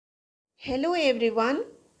Hello everyone.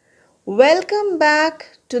 Welcome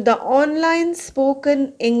back to the online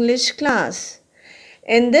spoken English class.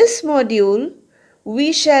 In this module,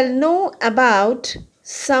 we shall know about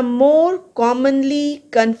some more commonly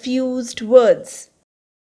confused words.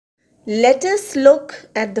 Let us look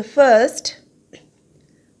at the first,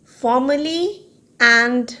 formally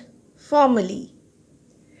and formally.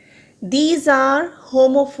 These are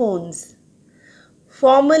homophones.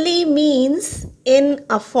 Formally means in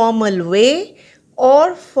a formal way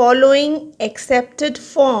or following accepted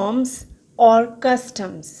forms or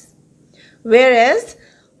customs, whereas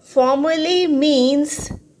formally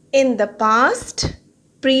means in the past,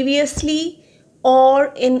 previously,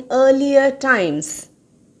 or in earlier times.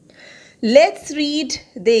 Let's read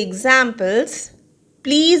the examples.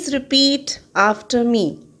 Please repeat after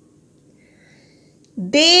me.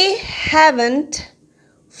 They haven't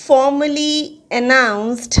formally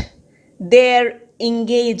announced their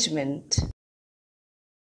engagement.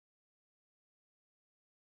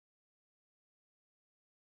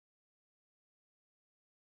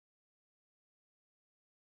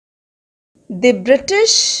 The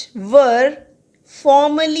British were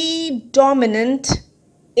formally dominant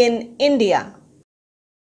in India.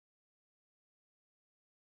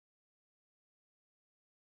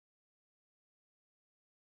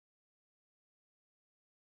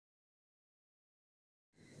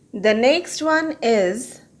 The next one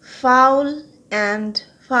is foul and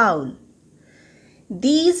foul.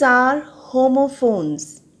 These are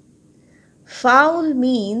homophones. Foul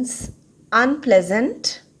means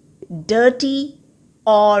unpleasant, dirty,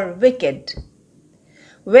 or wicked,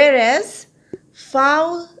 whereas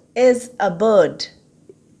fowl is a bird.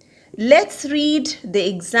 Let's read the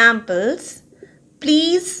examples.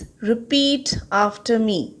 Please repeat after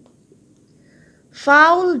me.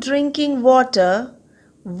 Foul drinking water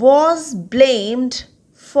was blamed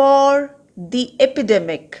for the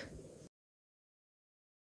epidemic.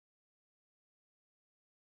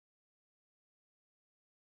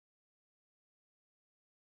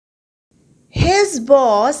 His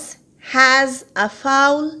boss has a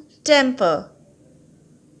foul temper.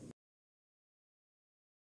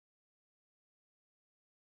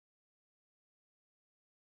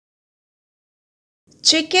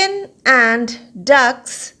 Chicken and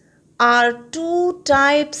ducks are two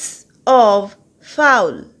types of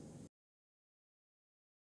fowl.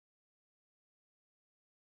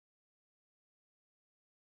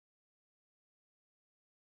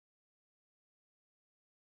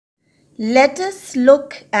 Let us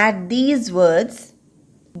look at these words,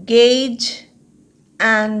 gauge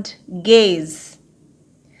and gaze.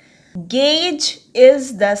 Gauge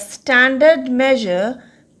is the standard measure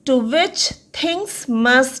to which things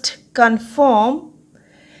must conform.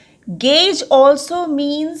 Gauge also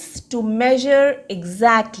means to measure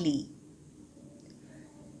exactly.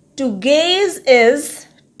 To gaze is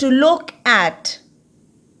to look at.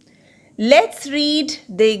 Let's read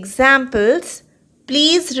the examples.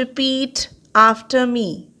 Please repeat after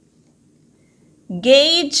me.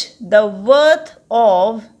 Gauge the worth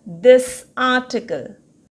of this article.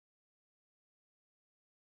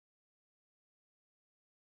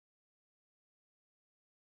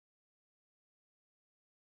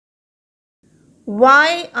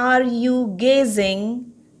 Why are you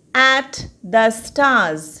gazing at the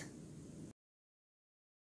stars?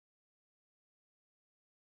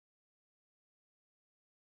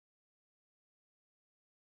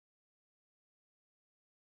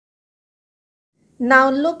 Now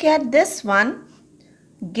look at this one,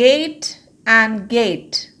 gate and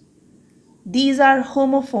gate. These are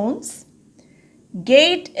homophones.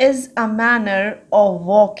 Gate is a manner of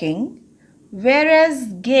walking,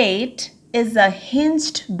 whereas gate is a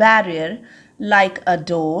hinged barrier like a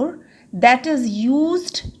door that is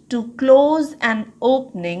used to close an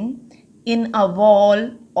opening in a wall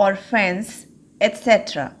or fence,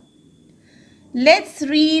 etc. Let's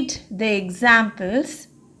read the examples.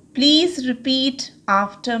 Please repeat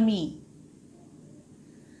after me.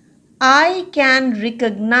 I can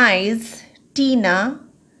recognize Tina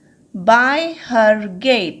by her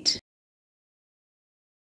gait.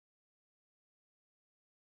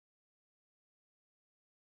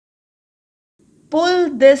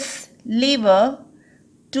 Pull this lever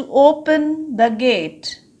to open the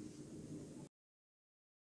gate.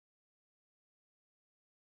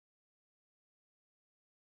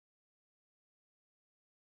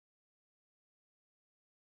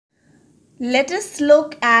 Let us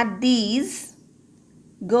look at these,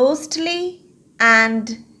 ghostly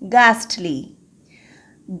and ghastly.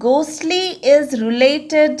 Ghostly is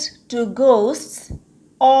related to ghosts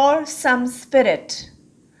or some spirit.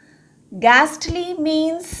 Ghastly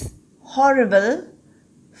means horrible,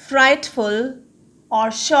 frightful,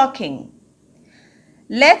 or shocking.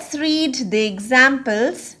 Let's read the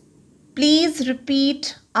examples. Please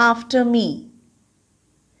repeat after me.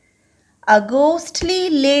 A ghostly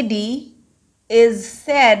lady is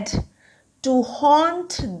said to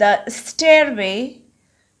haunt the stairway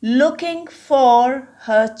looking for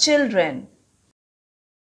her children.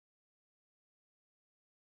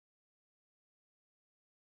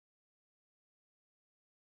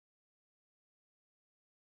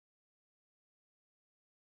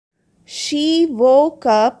 She woke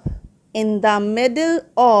up in the middle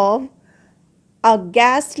of a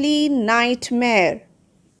ghastly nightmare.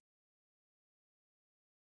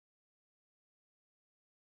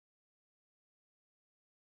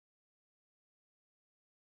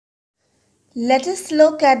 Let us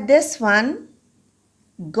look at this one.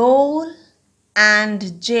 Goal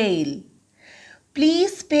and jail.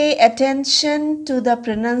 Please pay attention to the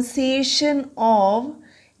pronunciation of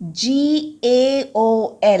G-A-O-L.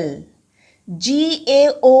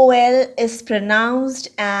 G-A-O-L is pronounced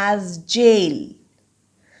as jail.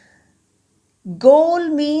 Goal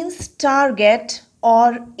means target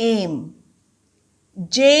or aim.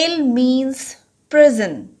 Jail means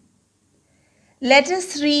prison. Let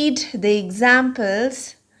us read the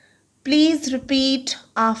examples. Please repeat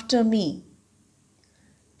after me.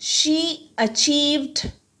 She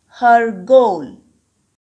achieved her goal.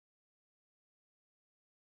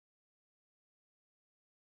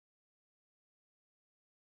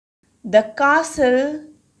 The castle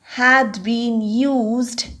had been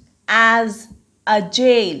used as a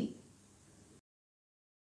jail.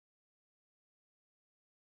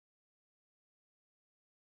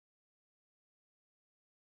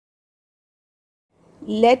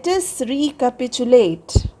 Let us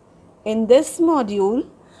recapitulate. In this module,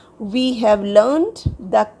 we have learned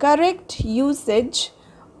the correct usage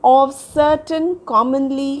of certain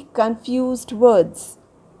commonly confused words.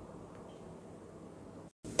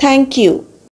 Thank you.